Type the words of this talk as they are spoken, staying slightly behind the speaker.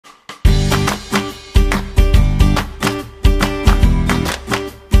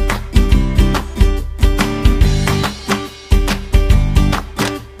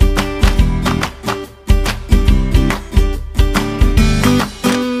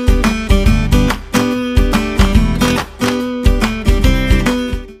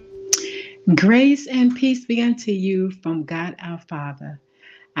Peace be unto you from God our Father.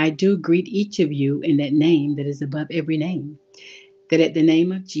 I do greet each of you in that name that is above every name, that at the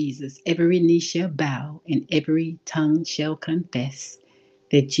name of Jesus, every knee shall bow and every tongue shall confess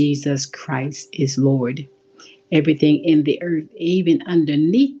that Jesus Christ is Lord. Everything in the earth, even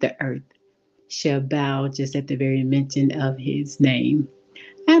underneath the earth, shall bow just at the very mention of his name.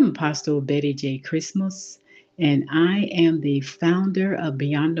 I'm Apostle Betty J. Christmas, and I am the founder of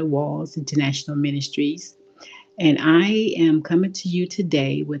Beyond the Walls International Ministries. And I am coming to you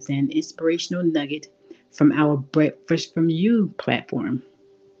today with an inspirational nugget from our Breakfast from You platform.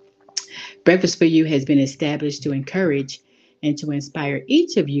 Breakfast for You has been established to encourage and to inspire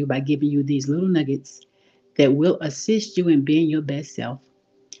each of you by giving you these little nuggets that will assist you in being your best self.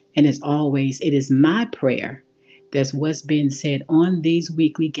 And as always, it is my prayer that what's been said on these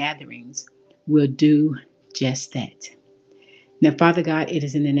weekly gatherings will do just that. Now, Father God, it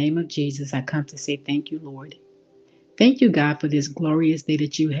is in the name of Jesus I come to say thank you, Lord. Thank you, God, for this glorious day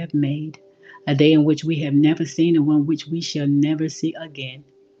that you have made, a day in which we have never seen and one which we shall never see again.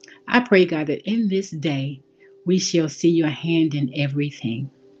 I pray, God, that in this day we shall see your hand in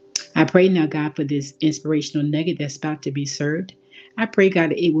everything. I pray now, God, for this inspirational nugget that's about to be served. I pray,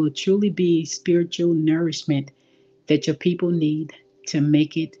 God, that it will truly be spiritual nourishment that your people need to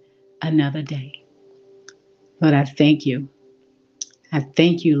make it another day. Lord, I thank you. I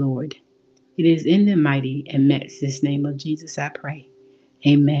thank you, Lord. It is in the mighty and matchless name of Jesus I pray.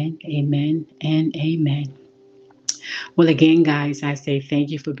 Amen, amen, and amen. Well, again, guys, I say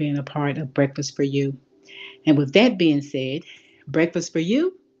thank you for being a part of Breakfast for You. And with that being said, Breakfast for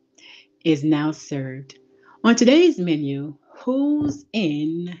You is now served. On today's menu, who's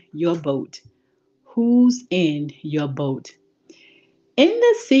in your boat? Who's in your boat? In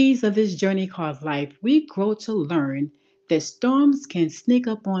the seas of this journey called life, we grow to learn that storms can sneak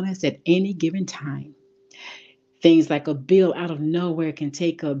up on us at any given time. Things like a bill out of nowhere can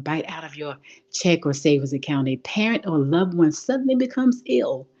take a bite out of your check or savings account. A parent or loved one suddenly becomes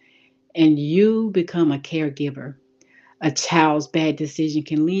ill and you become a caregiver. A child's bad decision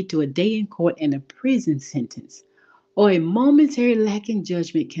can lead to a day in court and a prison sentence. Or a momentary lack in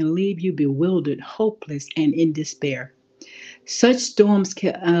judgment can leave you bewildered, hopeless, and in despair. Such storms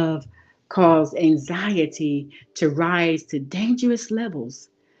can cause anxiety to rise to dangerous levels.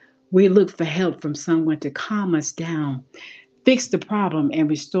 We look for help from someone to calm us down, fix the problem, and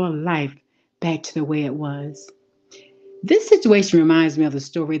restore life back to the way it was. This situation reminds me of the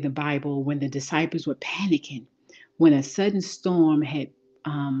story in the Bible when the disciples were panicking when a sudden storm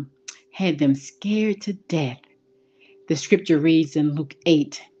um, had them scared to death. The scripture reads in Luke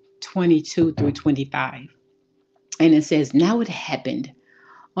 8:22 through 25. And it says, "Now it happened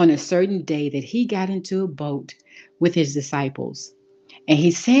on a certain day that he got into a boat with his disciples. And he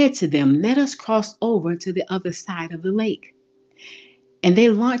said to them, 'Let us cross over to the other side of the lake.' And they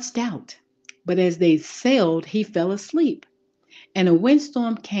launched out. But as they sailed, he fell asleep. And a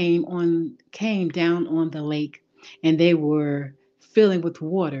windstorm came down on the lake, and they were filling with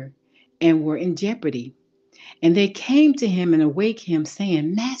water and were in jeopardy. And they came to him and awake him,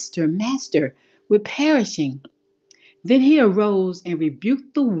 saying, 'Master, Master, we're perishing.' Then he arose and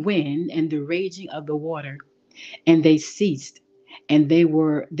rebuked the wind and the raging of the water, and they ceased, and there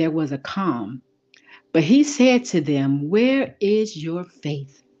was a calm. But he said to them, 'Where is your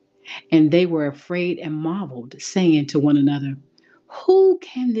faith?' And they were afraid and marveled, saying to one another, 'Who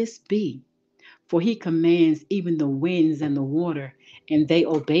can this be? For he commands even the winds and the water, and they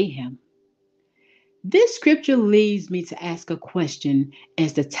obey him.'" This scripture leads me to ask a question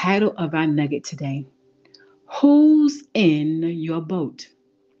as the title of our nugget today. Who's in your boat?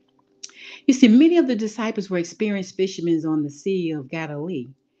 You see, many of the disciples were experienced fishermen on the Sea of Galilee.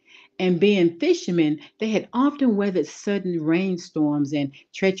 And being fishermen, they had often weathered sudden rainstorms and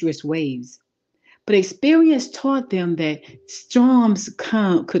treacherous waves. But experience taught them that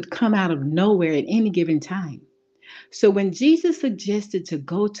could come out of nowhere at any given time. So when Jesus suggested to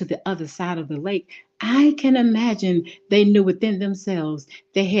go to the other side of the lake, I can imagine they knew within themselves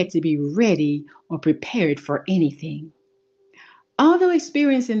they had to be ready or prepared for anything. Although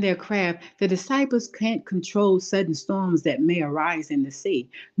experienced in their craft, the disciples can't control sudden storms that may arise in the sea,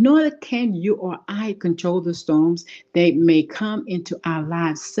 nor can you or I control the storms that may come into our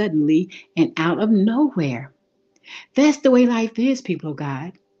lives suddenly and out of nowhere. That's the way life is, people of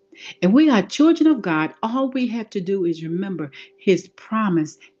God. And we are children of God. All we have to do is remember his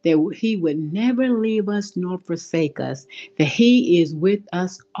promise that he would never leave us nor forsake us, that he is with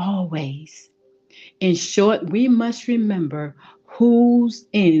us always. In short, we must remember who's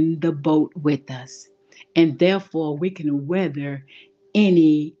in the boat with us. And therefore, we can weather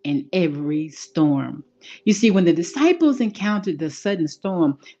any and every storm. You see, when the disciples encountered the sudden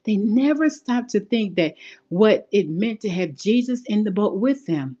storm, they never stopped to think that what it meant to have Jesus in the boat with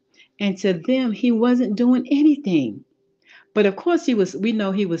them. And to them, he wasn't doing anything. But of course, we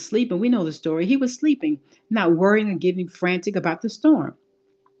know he was sleeping. We know the story. He was sleeping, not worrying and getting frantic about the storm.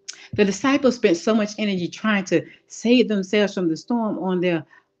 The disciples spent so much energy trying to save themselves from the storm on their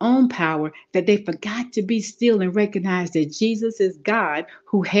own power that they forgot to be still and recognize that Jesus is God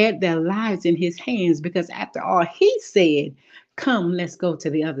who had their lives in his hands, because after all, he said, "Come, let's go to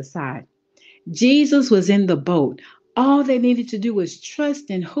the other side." Jesus was in the boat. All they needed to do was trust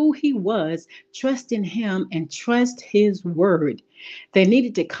in who he was, trust in him, and trust his word. They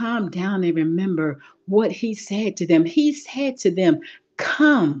needed to calm down and remember what he said to them. He said to them,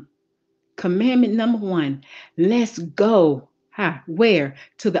 "Come." Commandment number one, let's go. Where?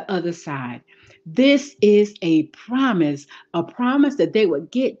 To the other side. This is a promise that they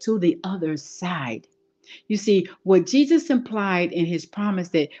would get to the other side. You see, what Jesus implied in his promise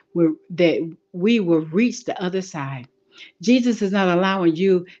that we will reach the other side. Jesus is not allowing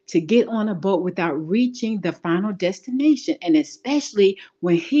you to get on a boat without reaching the final destination. And especially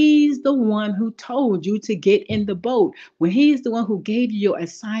when he's the one who told you to get in the boat, when he's the one who gave you your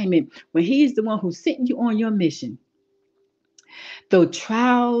assignment, when he's the one who sent you on your mission. Though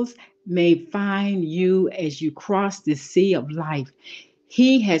trials may find you as you cross the sea of life,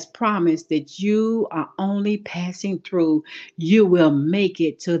 he has promised that you are only passing through. You will make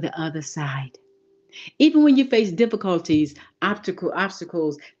it to the other side. Even when you face difficulties,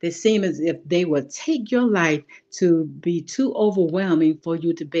 obstacles that seem as if they will take your life to be too overwhelming for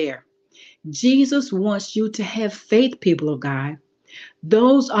you to bear. Jesus wants you to have faith, people of God.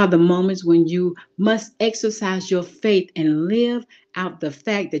 Those are the moments when you must exercise your faith and live out the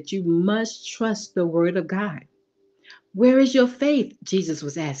fact that you must trust the word of God. Where is your faith? Jesus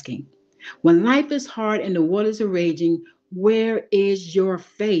was asking. When life is hard and the waters are raging, where is your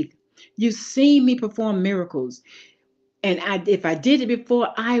faith? You've seen me perform miracles. And if I did it before,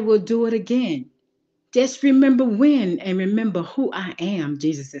 I will do it again. Just remember when and remember who I am,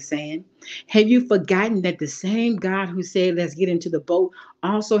 Jesus is saying. Have you forgotten that the same God who said, "Let's get into the boat,"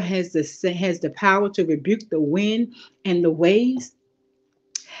 also has the power to rebuke the wind and the waves?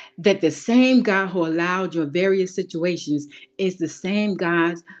 That the same God who allowed your various situations is the same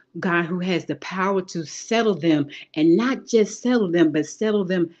God who has the power to settle them, and not just settle them, but settle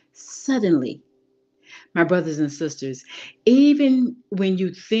them suddenly. My brothers and sisters, even when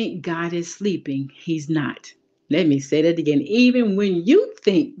you think God is sleeping, he's not. Let me say that again. Even when you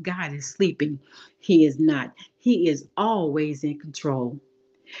think God is sleeping, he is not. He is always in control.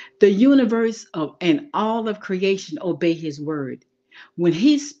 The universe and all of creation obey his word. When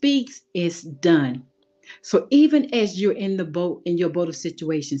he speaks, it's done. So even as you're in the boat, in your boat of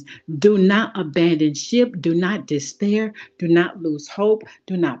situations, do not abandon ship, do not despair, do not lose hope,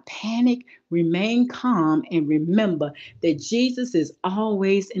 do not panic, remain calm, and remember that Jesus is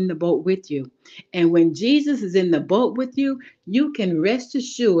always in the boat with you. And when Jesus is in the boat with you, you can rest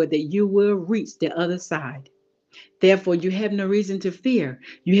assured that you will reach the other side. Therefore, you have no reason to fear.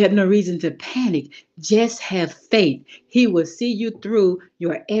 You have no reason to panic. Just have faith. He will see you through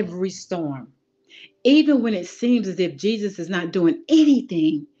your every storm. Even when it seems as if Jesus is not doing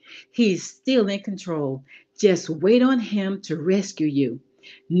anything, he's still in control. Just wait on him to rescue you,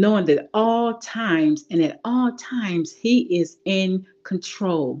 knowing that at all times, he is in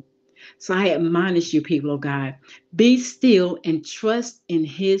control. So I admonish you, people of God, be still and trust in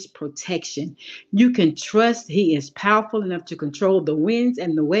his protection. You can trust he is powerful enough to control the winds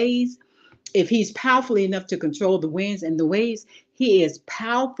and the waves. If he's powerful enough to control the winds and the waves, he is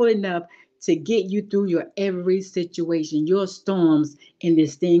powerful enough to get you through your every situation, your storms in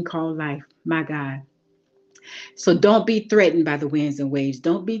this thing called life. My God. So don't be threatened by the winds and waves.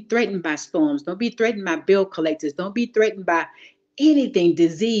 Don't be threatened by storms. Don't be threatened by bill collectors. Don't be threatened by anything,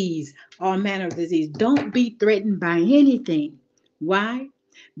 disease, all manner of disease. Don't be threatened by anything. Why?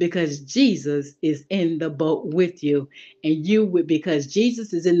 Because Jesus is in the boat with you. And because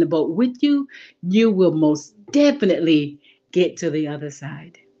Jesus is in the boat with you, you will most definitely get to the other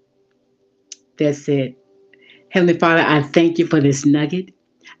side. That's it. Heavenly Father, I thank you for this nugget.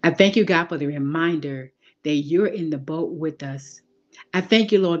 I thank you, God, for the reminder that you're in the boat with us. I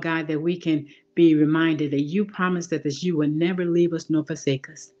thank you, Lord God, that we can be reminded that you promised that you will never leave us nor forsake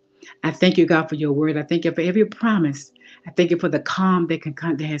us. I thank you, God, for your word. I thank you for every promise. I thank you for the calm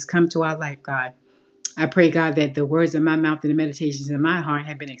that has come to our life, God. I pray, God, that the words of my mouth and the meditations of my heart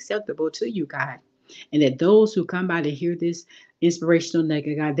have been acceptable to you, God. And that those who come by to hear this inspirational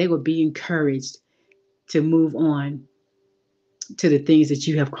nugget, God, they will be encouraged to move on to the things that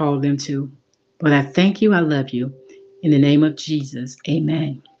you have called them to. But I thank you. I love you. In the name of Jesus,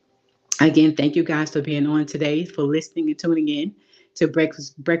 amen. Again, thank you guys for being on today, for listening and tuning in to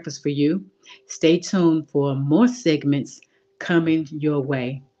Breakfast for You. Stay tuned for more segments coming your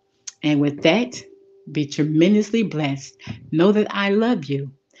way. And with that, be tremendously blessed. Know that I love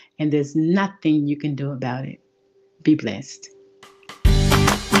you, and there's nothing you can do about it. Be blessed.